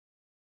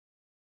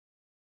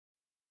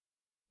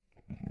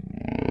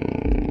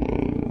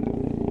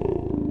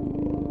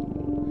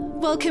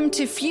Welcome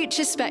to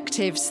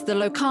Futurespectives, the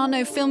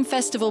Locarno Film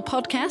Festival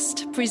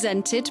podcast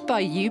presented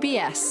by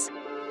UBS.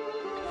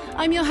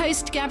 I'm your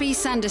host, Gabby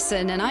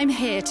Sanderson, and I'm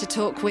here to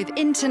talk with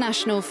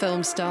international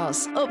film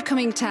stars,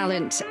 upcoming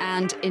talent,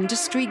 and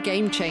industry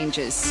game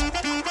changers.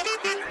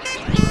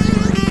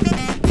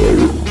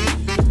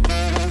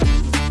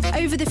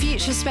 Over the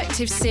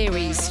Futurespectives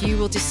series, you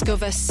will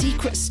discover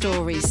secret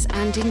stories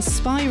and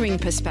inspiring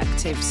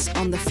perspectives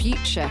on the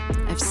future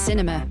of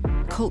cinema,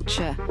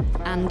 culture,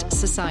 and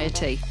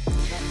society.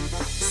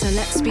 So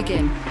let's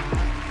begin.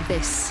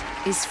 This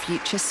is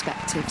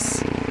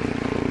Futurespectives.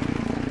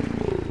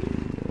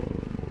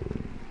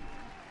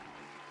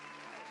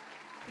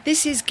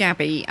 This is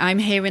Gabby. I'm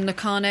here in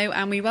Locarno,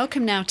 and we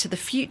welcome now to the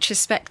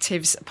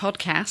Futurespectives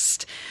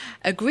podcast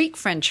a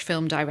Greek-French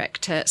film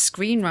director,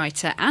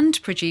 screenwriter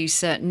and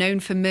producer known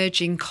for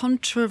merging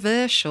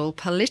controversial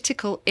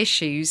political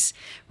issues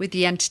with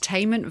the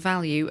entertainment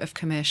value of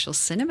commercial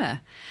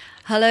cinema.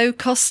 Hello,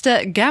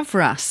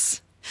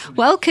 Costa-Gavras.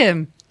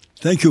 Welcome.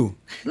 Thank you.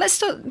 Let's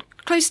start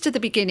close to the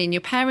beginning.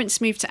 Your parents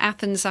moved to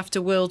Athens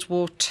after World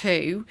War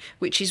II,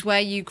 which is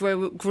where you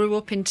grew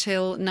up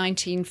until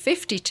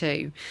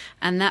 1952.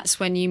 And that's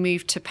when you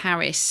moved to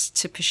Paris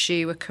to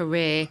pursue a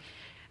career,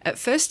 at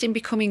first in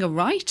becoming a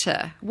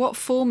writer. What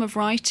form of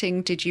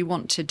writing did you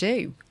want to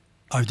do?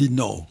 I didn't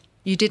know.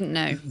 You didn't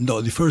know?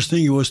 No, the first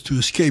thing was to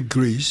escape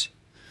Greece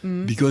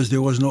because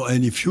there was no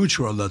any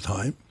future at that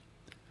time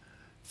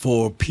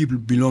for people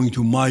belonging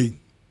to my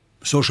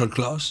social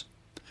class.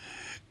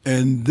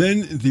 And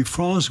then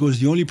France was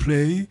the only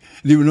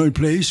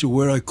place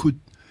where I could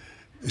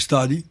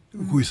study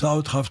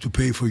without have to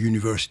pay for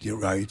university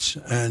rights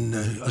and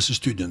as a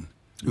student.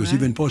 It was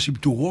even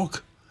possible to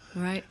work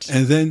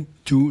and then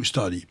to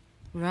study,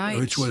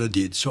 which is what I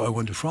did. So I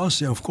went to France,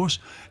 and of course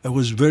I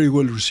was very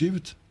well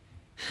received.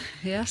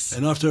 Yes.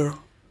 And after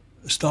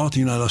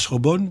starting at La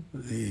Sorbonne,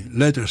 the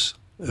letters,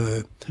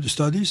 the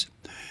studies,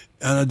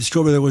 and I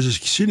discovered there was a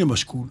cinema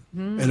school,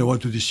 and I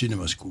went to the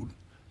cinema school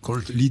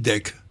called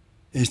l'IDEC,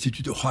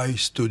 Institute of High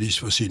Studies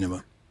for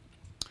Cinema.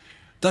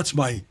 That's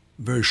my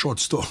very short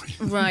story.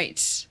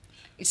 Right.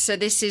 So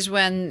this is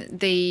when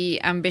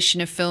the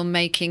ambition of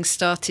filmmaking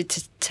started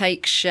to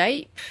take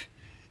shape?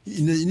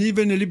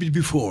 Even a little bit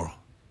before.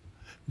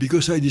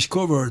 Because I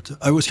discovered,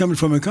 I was coming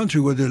from a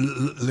country where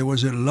there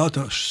was a lot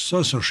of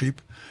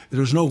censorship. There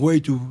was no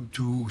way to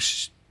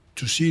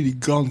see the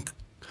grand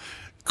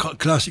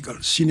classical,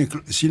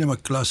 cinema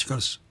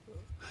classicals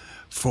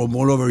from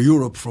all over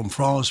Europe, from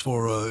France,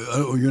 for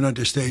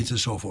United States, and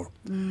so forth.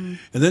 And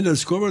then I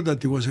discovered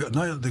that there was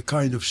the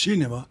kind of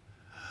cinema,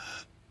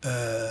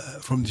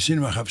 from the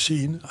cinema I have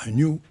seen, I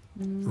knew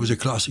it was a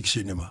classic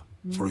cinema.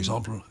 For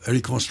example,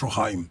 Erich von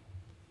Stroheim,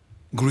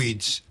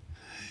 Grids,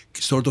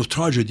 sort of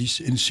tragedies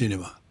in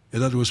cinema.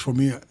 And that was for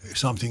me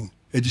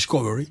a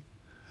discovery.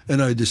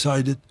 And I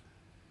decided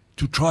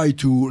to try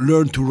to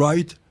learn to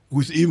write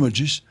with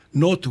images,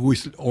 not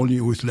only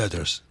with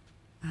letters.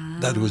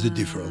 That was the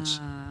difference.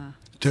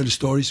 Tell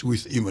stories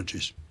with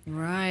images.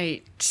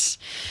 Right.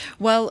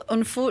 Well,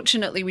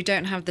 unfortunately, we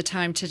don't have the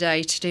time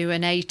today to do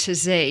an A to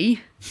Z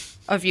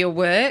of your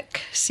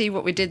work. See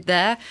what we did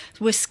there?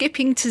 We're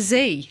skipping to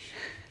Z.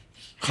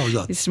 How's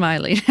that? You're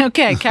smiling.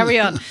 Okay, carry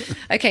on.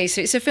 Okay, so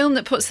it's a film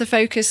that puts the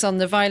focus on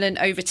the violent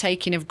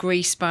overtaking of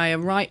Greece by a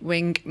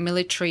right-wing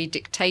military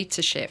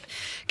dictatorship.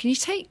 Can you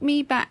take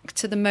me back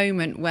to the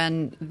moment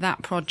when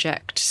that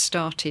project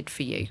started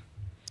for you?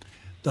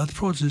 That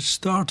project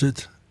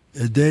started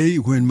a day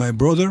when my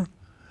brother,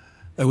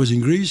 I was in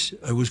Greece,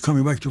 I was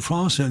coming back to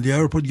France, and the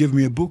airport gave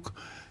me a book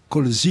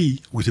called Z,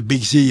 with a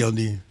big Z on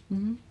the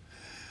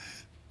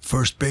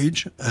first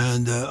page,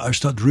 and I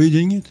started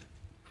reading it.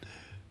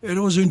 And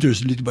I was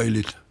interested little by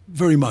little,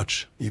 very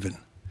much even.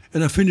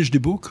 And I finished the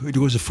book. It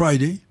was a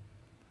Friday,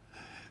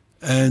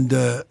 and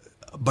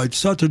by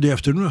Saturday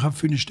afternoon I have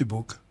finished the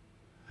book.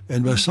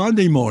 And by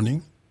Sunday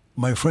morning,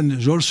 my friend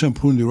Georges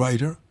Semproun, the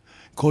writer,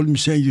 called me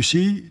saying, "You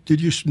see, did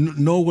you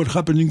know what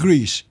happened in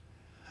Greece?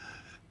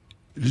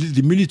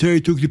 The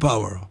military took the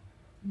power."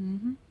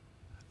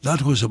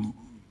 That was a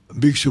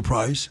big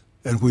surprise,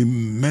 and we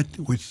met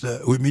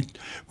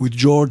with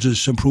George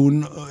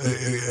Semproun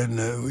and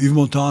Yves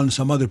Montand and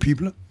some other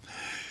people.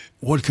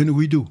 What can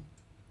we do?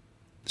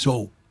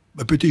 So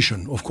a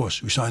petition, of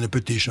course, we signed a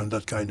petition.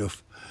 That kind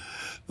of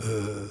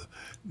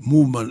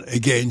movement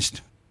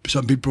against.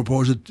 Some people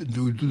proposed to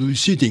do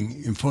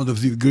sitting in front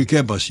of the Greek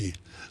embassy.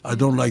 I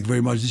don't like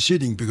very much the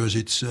sitting because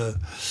it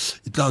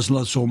lasts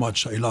not so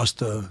much. I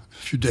last a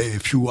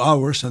few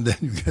hours, and then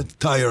you get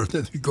tired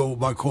and you go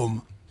back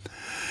home.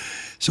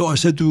 So I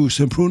said to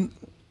Semproun,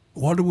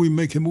 "Why don't we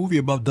make a movie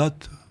about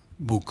that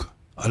book?"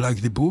 I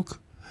like the book,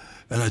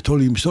 and I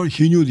told him the story.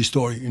 He knew the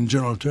story in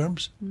general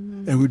terms,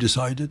 and we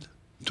decided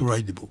to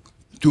write the book,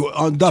 to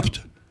adapt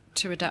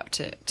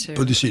it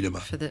for the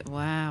cinema.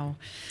 Wow.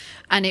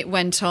 And it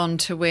went on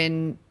to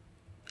win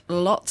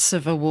lots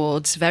of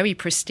awards, very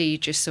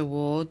prestigious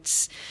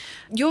awards.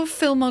 Your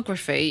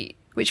filmography,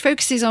 which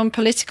focuses on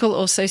political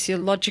or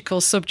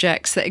sociological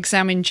subjects that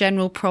examine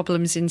general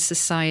problems in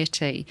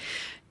society,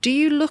 Do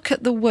you look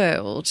at the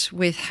world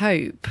with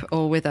hope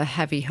or with a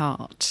heavy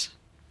heart?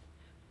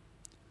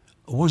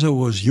 I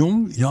was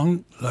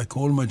young, like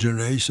all my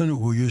generation,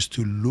 who used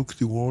to look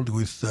the world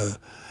with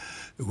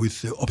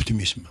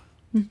optimism,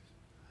 and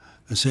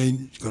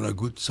saying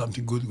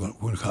something good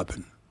will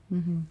happen,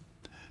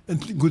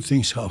 and good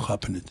things have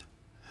happened.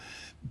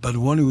 But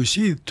when we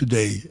see it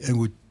today and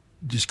we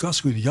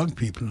discuss with young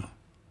people,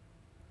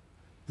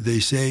 they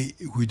say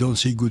we don't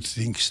see good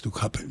things to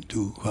happen.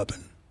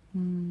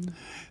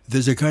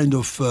 There's a kind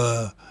of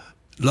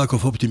lack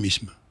of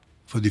optimism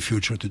for the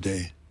future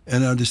today,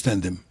 and I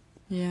understand them.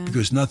 Yeah.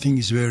 Because nothing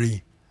is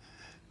very,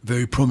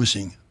 very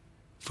promising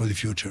for the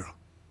future.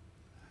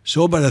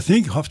 So, but I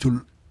think we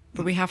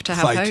have to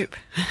have hope.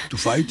 To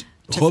fight,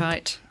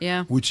 fight,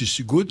 yeah. Which is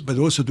good, but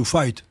also to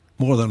fight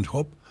more than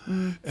hope,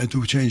 and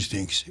to change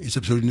things. It's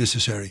absolutely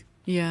necessary.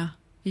 Yeah,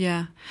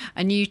 yeah.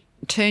 And you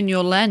turn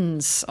your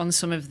lens on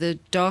some of the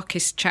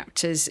darkest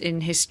chapters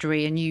in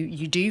history, and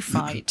you do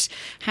fight.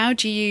 How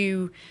do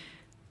you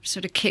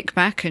sort of kick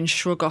back and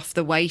shrug off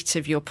the weight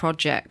of your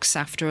projects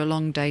after a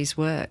long day's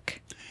work?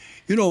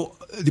 You know,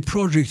 the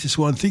project is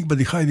one thing, but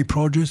behind the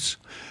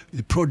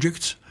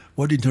projects,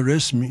 what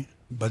interests me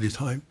by the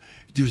time,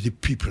 it is the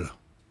people.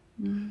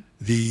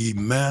 The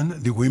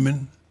men, the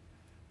women,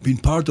 being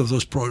part of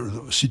those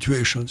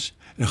situations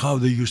and how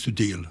they used to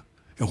deal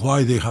and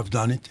why they have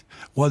done it,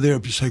 what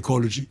their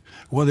psychology,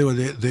 what they were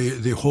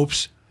their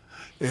hopes,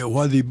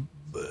 what the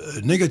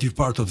negative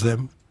part of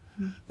them,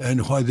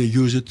 and why they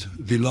use it,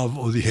 the love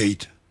or the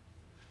hate.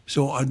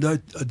 So I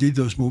did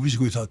those movies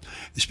without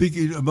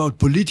speaking about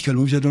political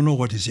movies. I don't know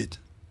what is it.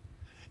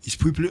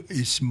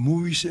 It's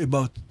movies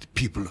about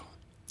people,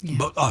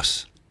 about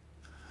us.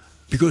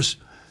 Because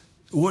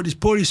what is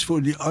polis for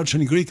the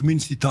ancient Greek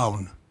means the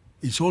town.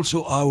 It's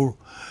also our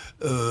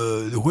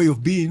the way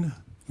of being,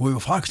 way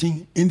of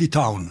acting in the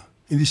town,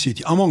 in the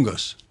city, among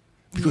us,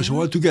 because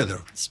we're all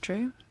together. It's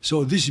true.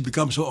 So this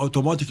becomes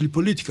automatically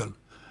political,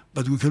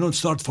 but we cannot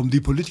start from the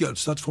political.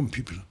 Start from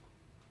people.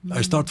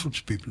 I start from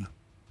people.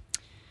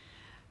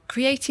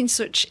 Creating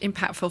such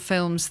impactful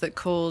films that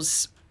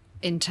cause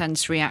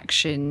intense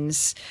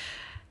reactions,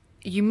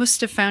 you must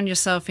have found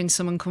yourself in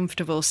some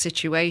uncomfortable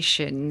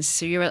situations.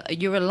 So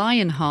you're a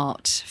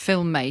Lionheart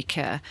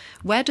filmmaker.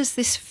 Where does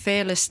this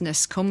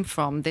fearlessness come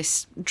from,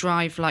 this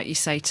drive, like you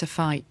say, to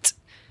fight?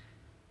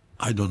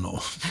 I don't know.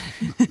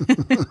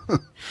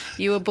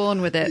 You were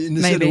born with it, in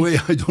a maybe. certain way,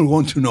 I don't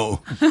want to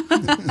know.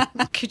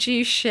 Could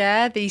you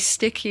share the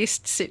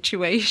stickiest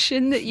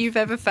situation that you've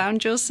ever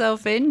found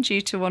yourself in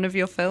due to one of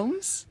your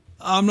films?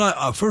 I'm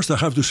not. First, I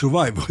have to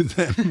survive with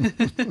them,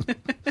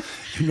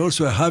 and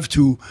also I have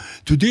to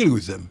deal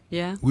with them.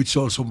 Yeah. Which is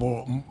also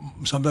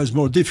sometimes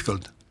more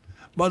difficult,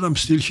 but I'm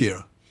still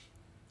here,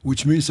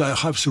 which means I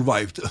have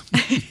survived.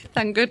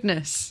 Thank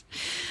goodness.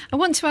 I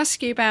want to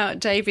ask you about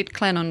David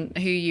Clennon,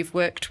 who you've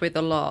worked with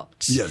a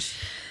lot. Yes.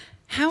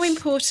 How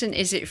important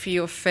is it for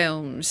your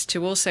films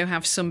to also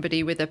have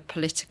somebody with a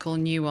political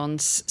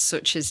nuance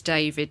such as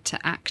David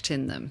to act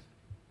in them?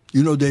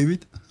 You know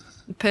David?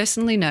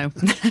 Personally, no.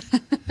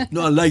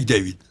 No, I like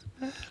David.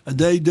 I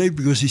like David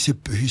because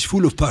he's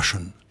full of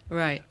passion.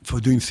 Right. For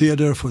doing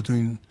theater, for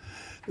doing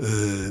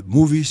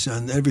movies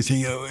and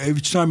everything.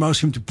 Every time I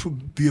asked him to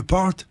be a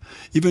part,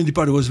 even the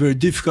part was very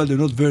difficult and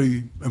not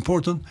very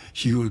important,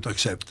 he would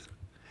accept.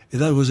 And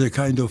that was a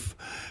kind of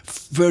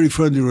very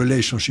friendly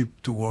relationship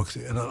to work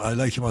there. And I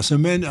like him as a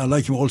man. I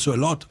like him also a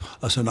lot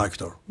as an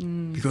actor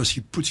because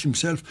he puts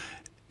himself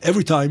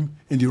every time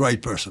in the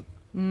right person.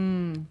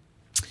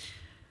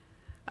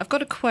 I've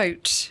got a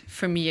quote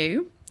from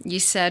you. You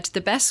said,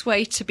 the best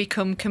way to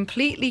become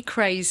completely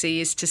crazy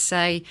is to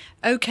say,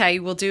 OK,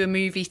 we'll do a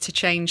movie to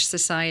change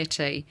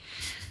society.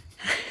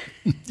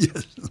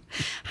 Yes.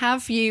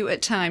 Have you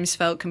at times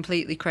felt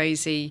completely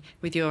crazy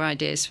with your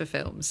ideas for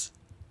films?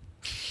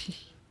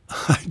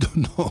 I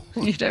don't know.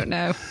 You don't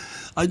know?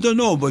 I don't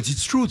know, but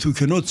it's true. We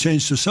cannot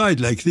change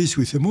society like this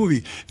with a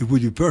movie. It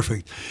would be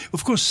perfect.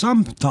 Of course,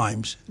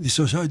 sometimes the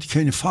society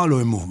can follow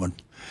a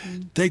movement.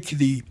 Take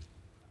the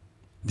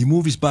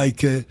movies by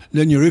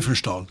Leni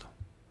Riefenstahl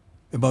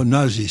about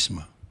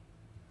Nazism.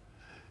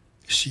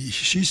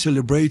 She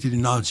celebrated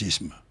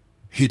Nazism,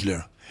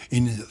 Hitler,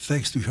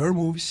 thanks to her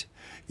movies.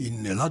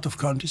 In a lot of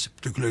countries,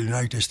 particularly the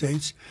United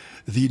States,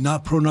 the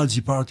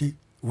pro-Nazi party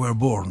were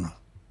born.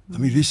 I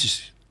mean, this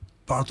is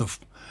part of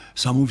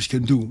some movies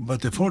can do,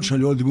 but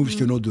unfortunately, all the movies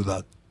cannot do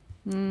that.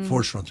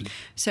 Fortunately.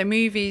 So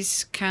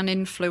movies can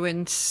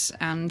influence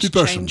and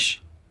the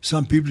change.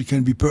 Some people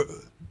can be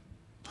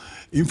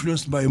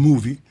influenced by a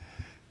movie,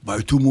 by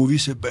two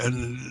movies,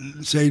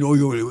 and saying,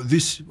 "Oh,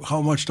 this."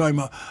 How much time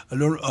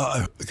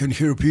I can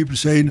hear people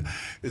saying,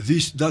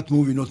 that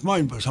movie not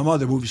mine, but some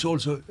other movies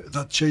also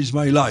that changed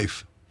my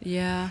life.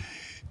 Yeah.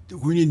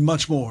 We need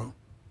much more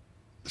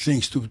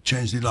things to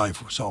change the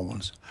life of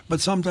someone. But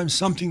sometimes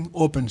something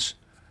opens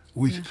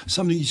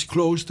something is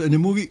closed and the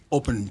movie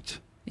opened.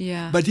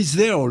 Yeah. But it's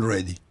there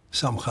already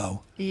somehow.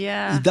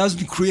 Yeah. It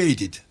doesn't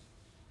create it.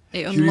 It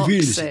He unlocks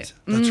reveals it.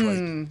 That's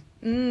right.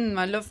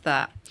 I love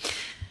that.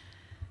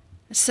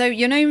 So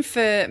you're known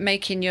for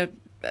making your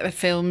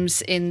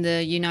films in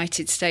the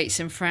United States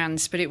and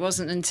France, but it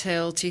wasn't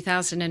until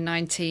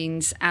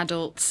 2019's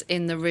Adults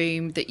in the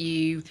Room that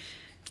you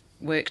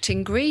worked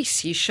in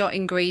Greece. You shot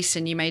in Greece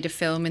and you made a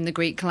film in the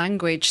Greek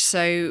language.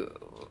 So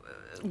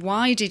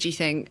why did you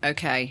think,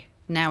 okay,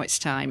 now it's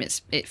time,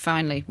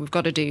 finally, we've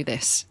got to do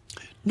this?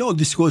 No,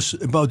 this was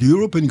about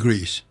Europe and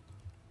Greece.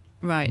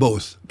 Right.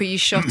 Both. But you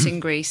shot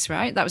in Greece,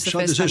 right? That was the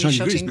first time you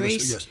shot in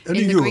Greece? Yes. And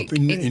in Europe,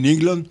 in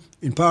England,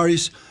 in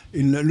Paris,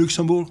 in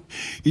Luxembourg.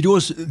 It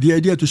was the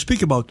idea to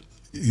speak about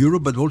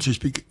Europe, but also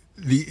speak...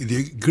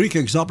 The Greek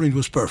example, it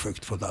was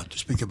perfect for that, to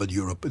speak about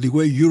Europe. The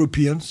way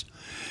Europeans,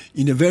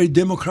 in a very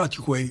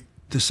democratic way,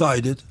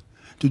 decided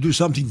to do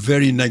something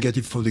very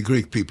negative for the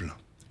Greek people.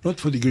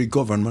 Not for the Greek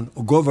government,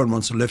 or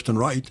governments left and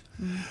right,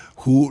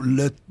 who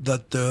let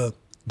that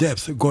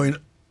depth going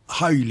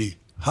highly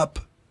up.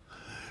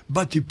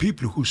 But the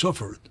people who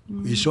suffered,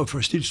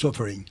 still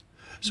suffering.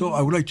 So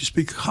I would like to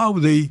speak how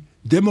they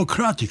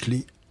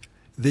democratically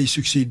they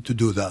succeed to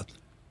do that.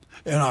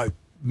 And I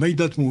made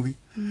that movie.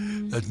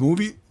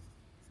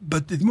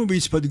 But the movie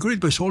is about Greece,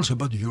 but it's also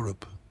about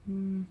Europe.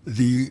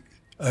 The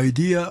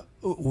idea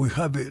we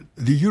have,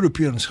 the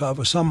Europeans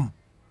have some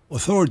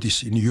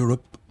authorities in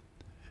Europe,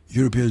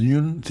 European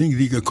Union, think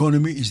the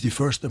economy is the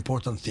first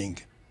important thing.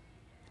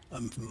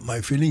 My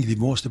feeling, the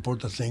most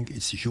important thing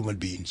is the human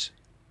beings.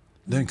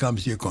 Then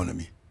comes the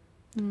economy.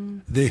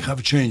 They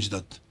have changed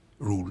that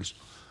rules.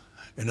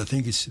 And I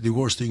think it's the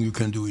worst thing you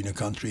can do in a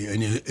country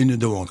and in a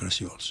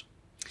democracy also.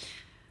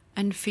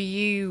 And for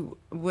you,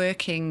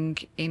 working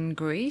in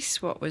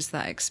Greece, what was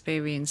that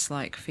experience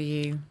like for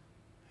you?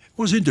 It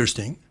was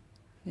interesting.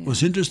 Yeah. It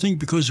was interesting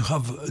because you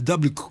have a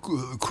double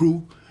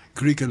crew,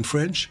 Greek and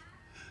French.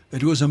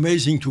 It was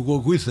amazing to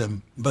work with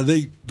them. But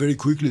very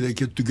quickly they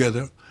get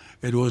together.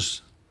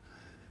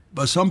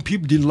 But some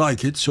people didn't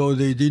like it, so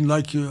they didn't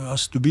like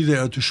us to be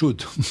there to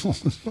shoot.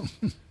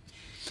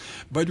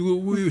 But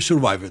we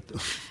survived it.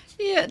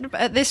 Yeah,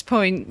 at this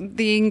point,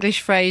 the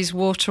English phrase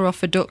 "water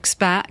off a duck's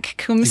back"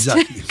 comes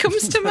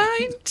to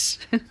mind.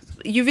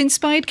 You've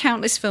inspired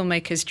countless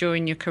filmmakers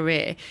during your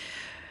career,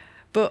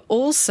 but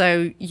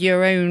also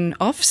your own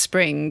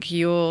offspring,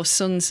 your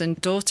sons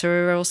and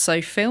daughter, are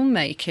also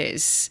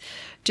filmmakers.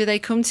 Do they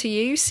come to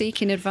you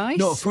seeking advice?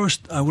 No,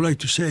 first I would like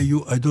to say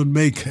I don't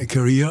make a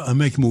career, I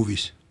make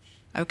movies.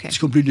 Okay. It's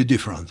completely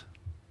different.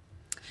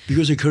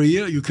 Because a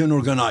career you can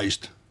organize.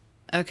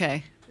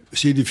 Okay.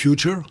 See the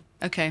future.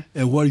 Okay.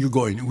 And where you're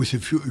going. With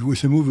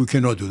a movie, we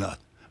cannot do that.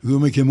 We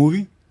will make a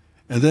movie,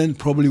 and then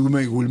probably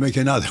we'll make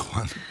another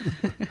one.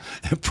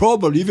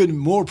 Probably, even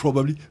more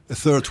probably, a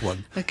third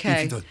one.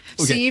 Okay.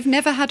 So you've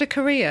never had a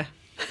career?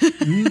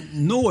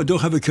 No, I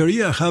don't have a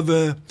career. I have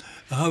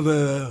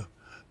a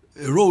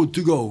road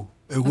to go,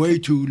 a way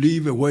to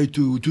live, a way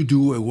to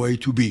do, a way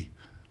to be.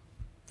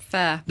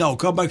 Fair. Now,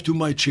 come back to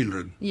my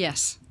children.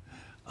 Yes.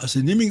 As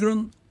an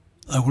immigrant,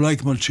 I would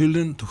like my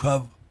children to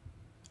have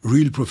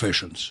real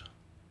professions,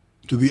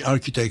 to be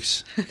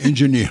architects,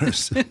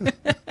 engineers,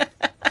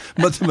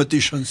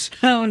 mathematicians,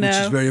 which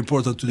is very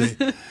important today.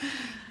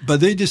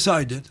 But they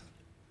decided,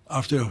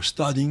 after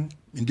studying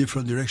in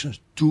different directions,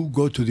 to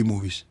go to the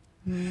movies.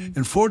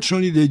 And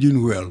fortunately, they're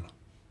doing well.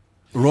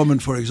 Roman,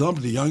 for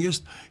example, the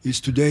youngest,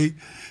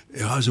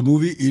 has a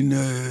movie in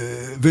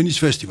Venice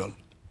Festival.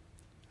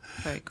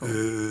 Very cool.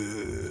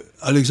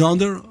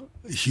 Alexander,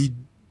 he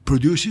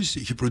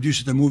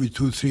produced a movie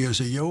 2-3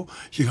 years ago.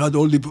 He had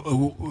all the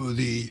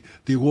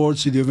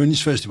awards in the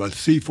Venice Festival,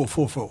 3,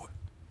 4.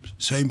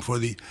 Same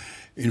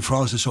in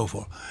France and so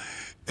forth.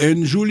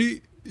 And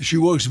Julie, she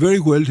works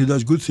very well. She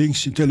does good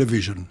things in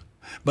television.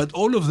 But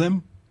all of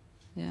them,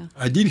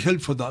 I didn't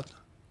help for that.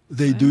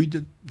 They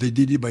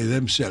did it by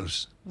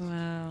themselves.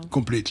 Wow.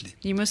 Completely.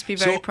 You must be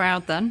very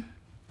proud then.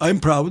 I'm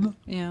proud.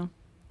 Yeah.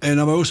 And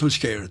I'm also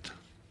scared.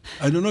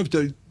 I don't know if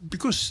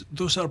because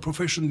those are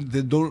professions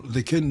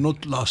they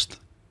cannot last.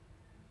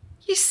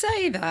 You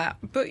say that,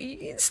 but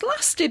it's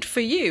lasted for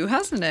you,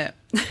 hasn't it?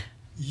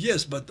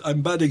 Yes, but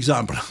I'm a bad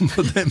example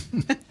for them.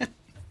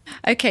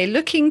 Okay,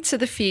 looking to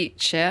the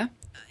future,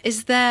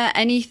 is there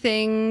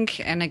anything,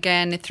 and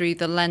again through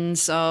the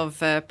lens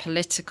of a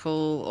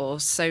political or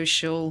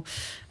social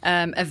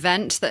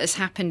event that has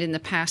happened in the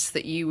past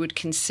that you would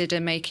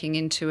consider making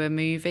into a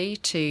movie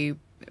to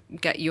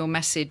get your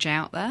message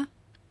out there?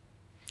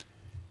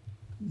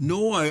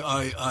 No,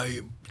 I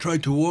try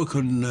to work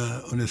on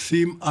a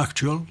theme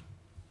actual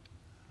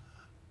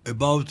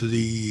about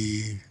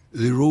the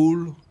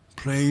role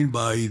played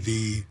by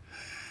the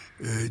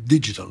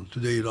digital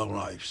today in our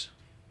lives.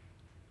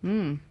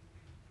 I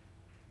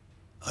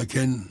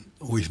can,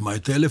 with my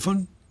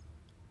telephone,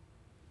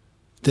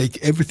 take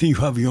everything you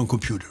have on your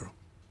computer.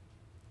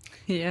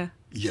 Yeah.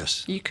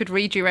 Yes. You could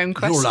read your own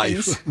questions. Your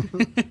life.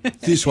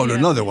 This one,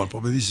 another one,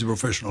 probably this is a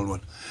professional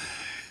one.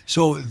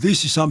 So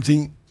this is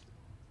something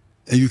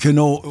you can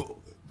know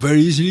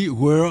very easily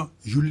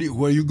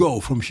where you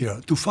go from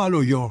here to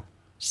follow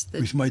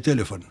with my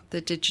telephone. The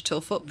digital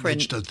footprint.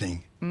 Digital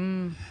thing.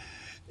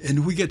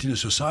 And we get in a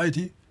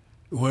society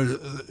where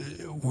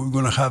we're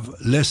going to have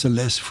less and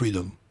less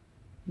freedom.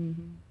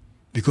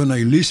 Because I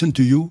listen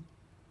to you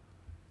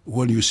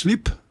when you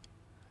sleep,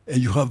 and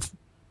you have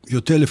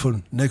your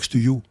telephone next to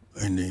you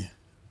in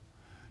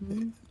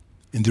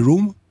the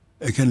room.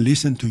 I can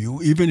listen to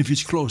you, even if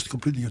it's closed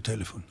completely, your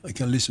telephone. I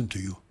can listen to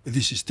you.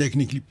 This is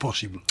technically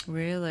possible.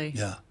 Really?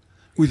 Yeah.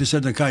 With a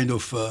certain kind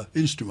of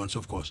instruments,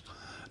 of course.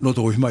 Not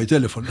with my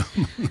telephone.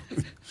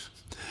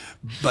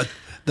 But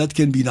that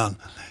can be done.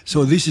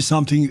 So this is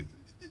something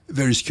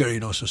very scary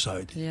in our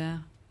society. Yeah.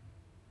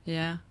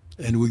 Yeah.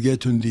 And we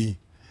get in the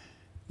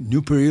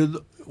new period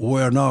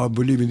where now I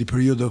believe in the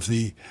period of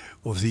the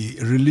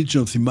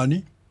religion of the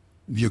money,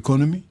 the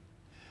economy,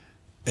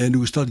 and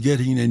we start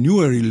getting a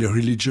newer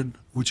religion,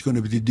 which is going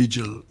to be the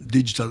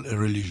digital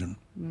religion.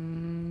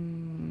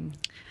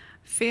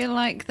 Feel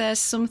like there's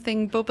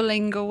something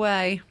bubbling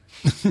away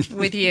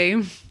with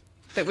you.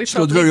 That we it's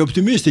not very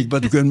optimistic,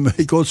 but we can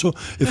make also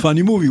a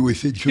funny movie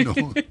with it,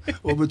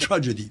 or a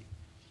tragedy.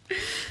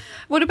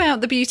 What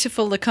about the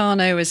beautiful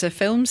Locarno as a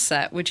film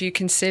set? Would you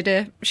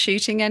consider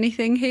shooting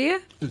anything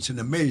here? It's an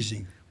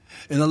amazing.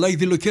 And I like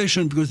the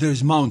location because there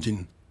is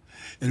mountain.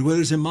 And where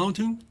there's a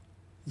mountain,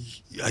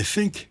 I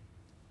think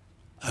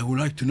I would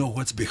like to know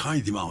what's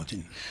behind the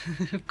mountain.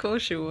 Of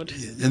course you would.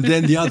 And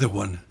then the other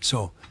one.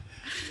 So,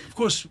 of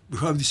course, we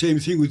have the same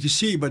thing with the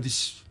sea, but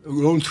it's a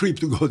long trip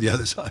to go the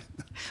other side.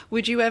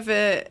 Would you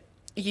ever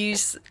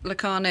use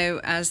Locarno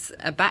as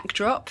a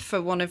backdrop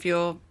for one of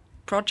your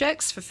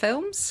projects for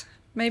films?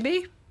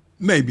 Maybe?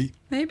 Maybe.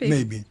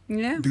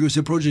 Yeah. Because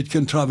the project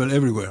can travel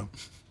everywhere.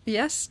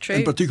 Yes, true.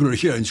 In particular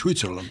here in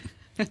Switzerland.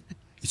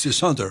 It's a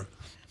center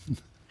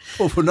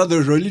of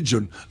another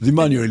religion, the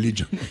money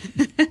religion.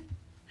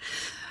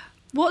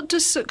 What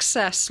does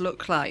success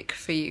look like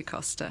for you,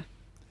 Costa?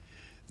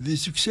 The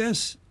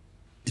success,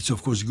 it's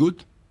of course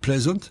good,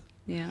 pleasant,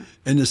 Yeah.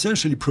 and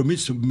essentially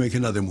permits to make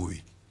another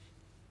movie.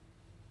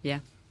 Yeah.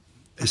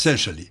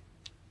 Essentially.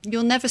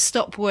 You'll never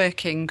stop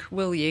working,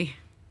 will you?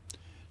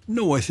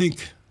 No, I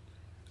think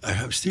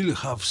I still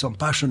have some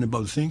passion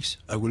about things.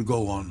 I will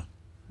go on.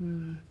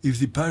 If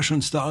the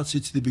passion starts,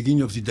 it's the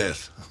beginning of the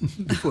death,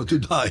 before to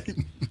die.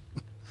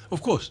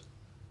 Of course.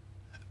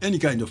 Any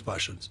kind of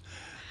passions.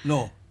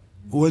 No.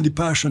 When the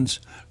passions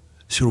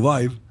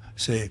survive,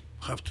 say,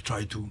 have to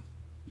try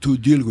to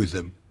deal with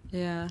them.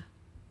 Yeah.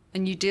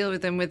 And you deal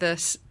with them with a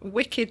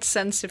wicked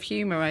sense of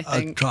humour, I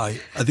think. I try.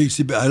 I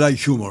think I like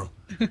humor.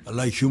 I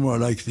like humor. I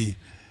like the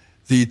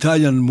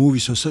Italian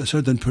movies of a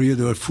certain period.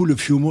 They were full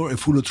of humor,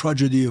 full of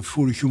tragedy,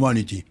 full of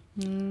humanity.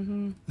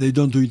 Mm-hmm. They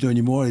don't do it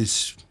anymore.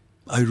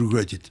 I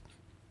regret it.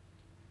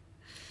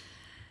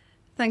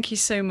 Thank you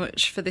so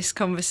much for this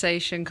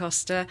conversation,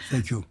 Costa.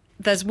 Thank you.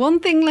 There's one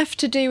thing left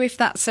to do, if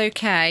that's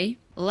okay.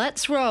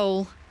 Let's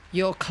roll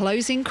your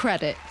closing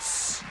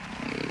credits.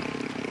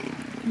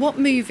 What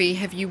movie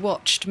have you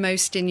watched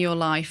most in your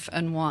life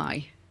and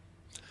why?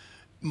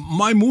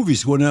 My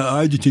movies, when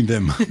I'm editing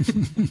them.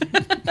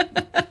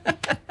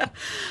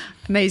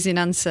 Amazing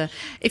answer.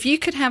 If you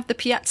could have the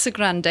Piazza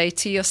Grande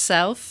to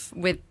yourself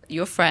with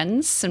your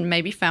friends and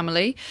maybe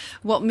family,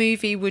 what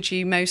movie would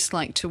you most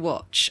like to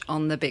watch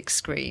on the big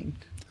screen?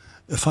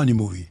 A funny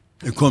movie,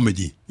 a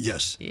comedy,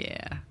 yes.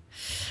 Yeah.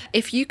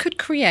 If you could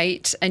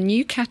create a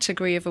new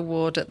category of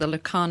award at the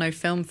Locarno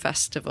Film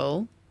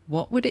Festival,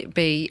 what would it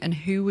be and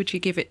who would you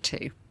give it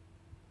to?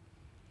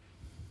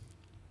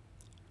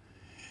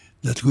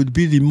 That would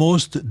be the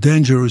most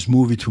dangerous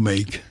movie to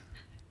make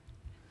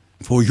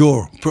for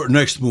your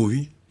next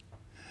movie.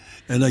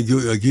 And I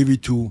give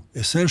it to,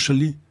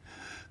 essentially,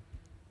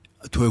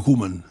 to a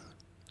woman.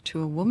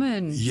 To a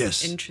woman?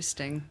 Yes.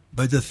 Interesting.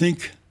 But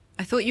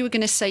I thought you were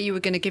going to say you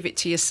were going to give it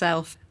to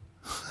yourself.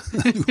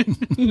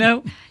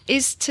 No.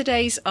 Is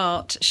today's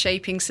art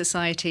shaping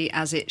society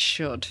as it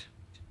should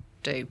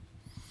do?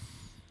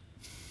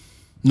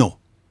 No.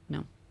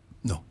 No.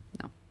 No.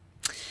 No.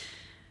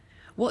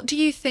 What do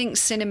you think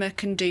cinema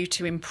can do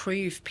to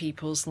improve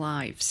people's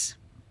lives?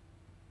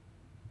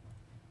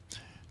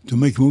 To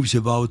make movies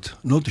about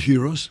not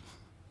heroes,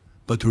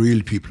 but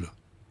real people.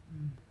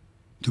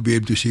 To be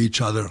able to see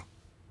each other,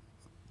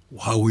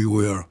 how we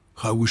were,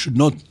 how we should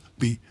not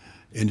be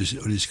on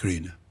the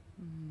screen.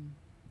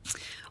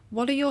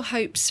 What are your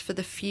hopes for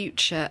the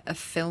future of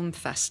film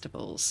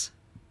festivals?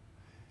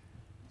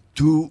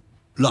 To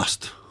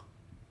last.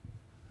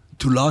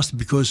 To last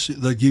because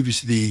that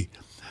gives the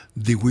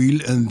will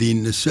and the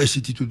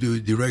necessity to the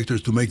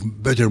directors to make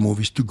better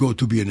movies to go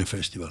to be in a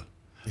festival.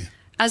 Yeah.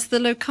 As the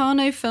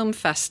Locarno Film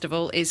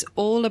Festival is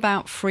all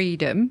about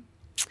freedom,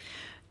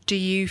 do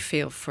you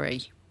feel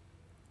free?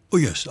 Oh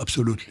yes,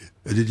 absolutely.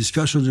 The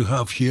discussions we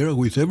have here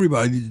with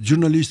everybody,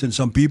 journalists and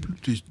some people,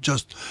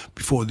 just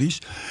before this,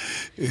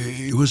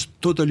 it was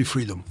totally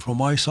freedom from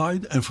my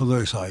side and from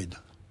their side.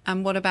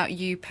 And what about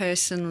you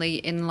personally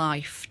in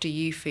life? Do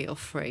you feel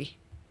free?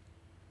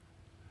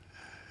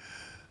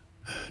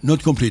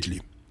 Not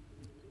completely.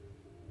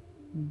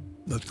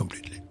 Not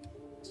completely.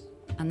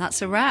 And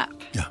that's a wrap.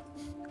 Yeah.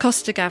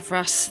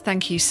 Costa-Gavras,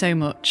 thank you so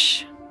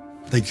much.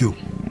 Thank you.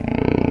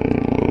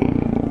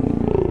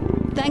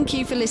 Thank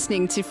you for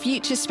listening to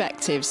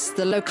Futurespectives,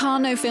 the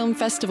Locarno Film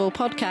Festival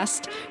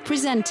podcast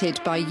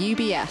presented by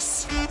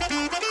UBS.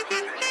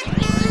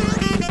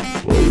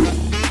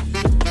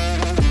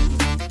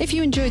 If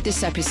you enjoyed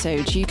this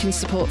episode, you can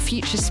support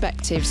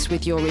Futurespectives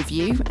with your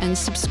review and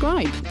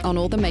subscribe on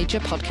all the major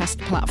podcast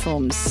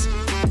platforms.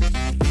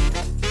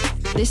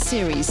 This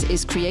series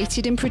is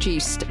created and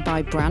produced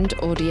by Brand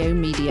Audio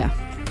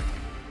Media.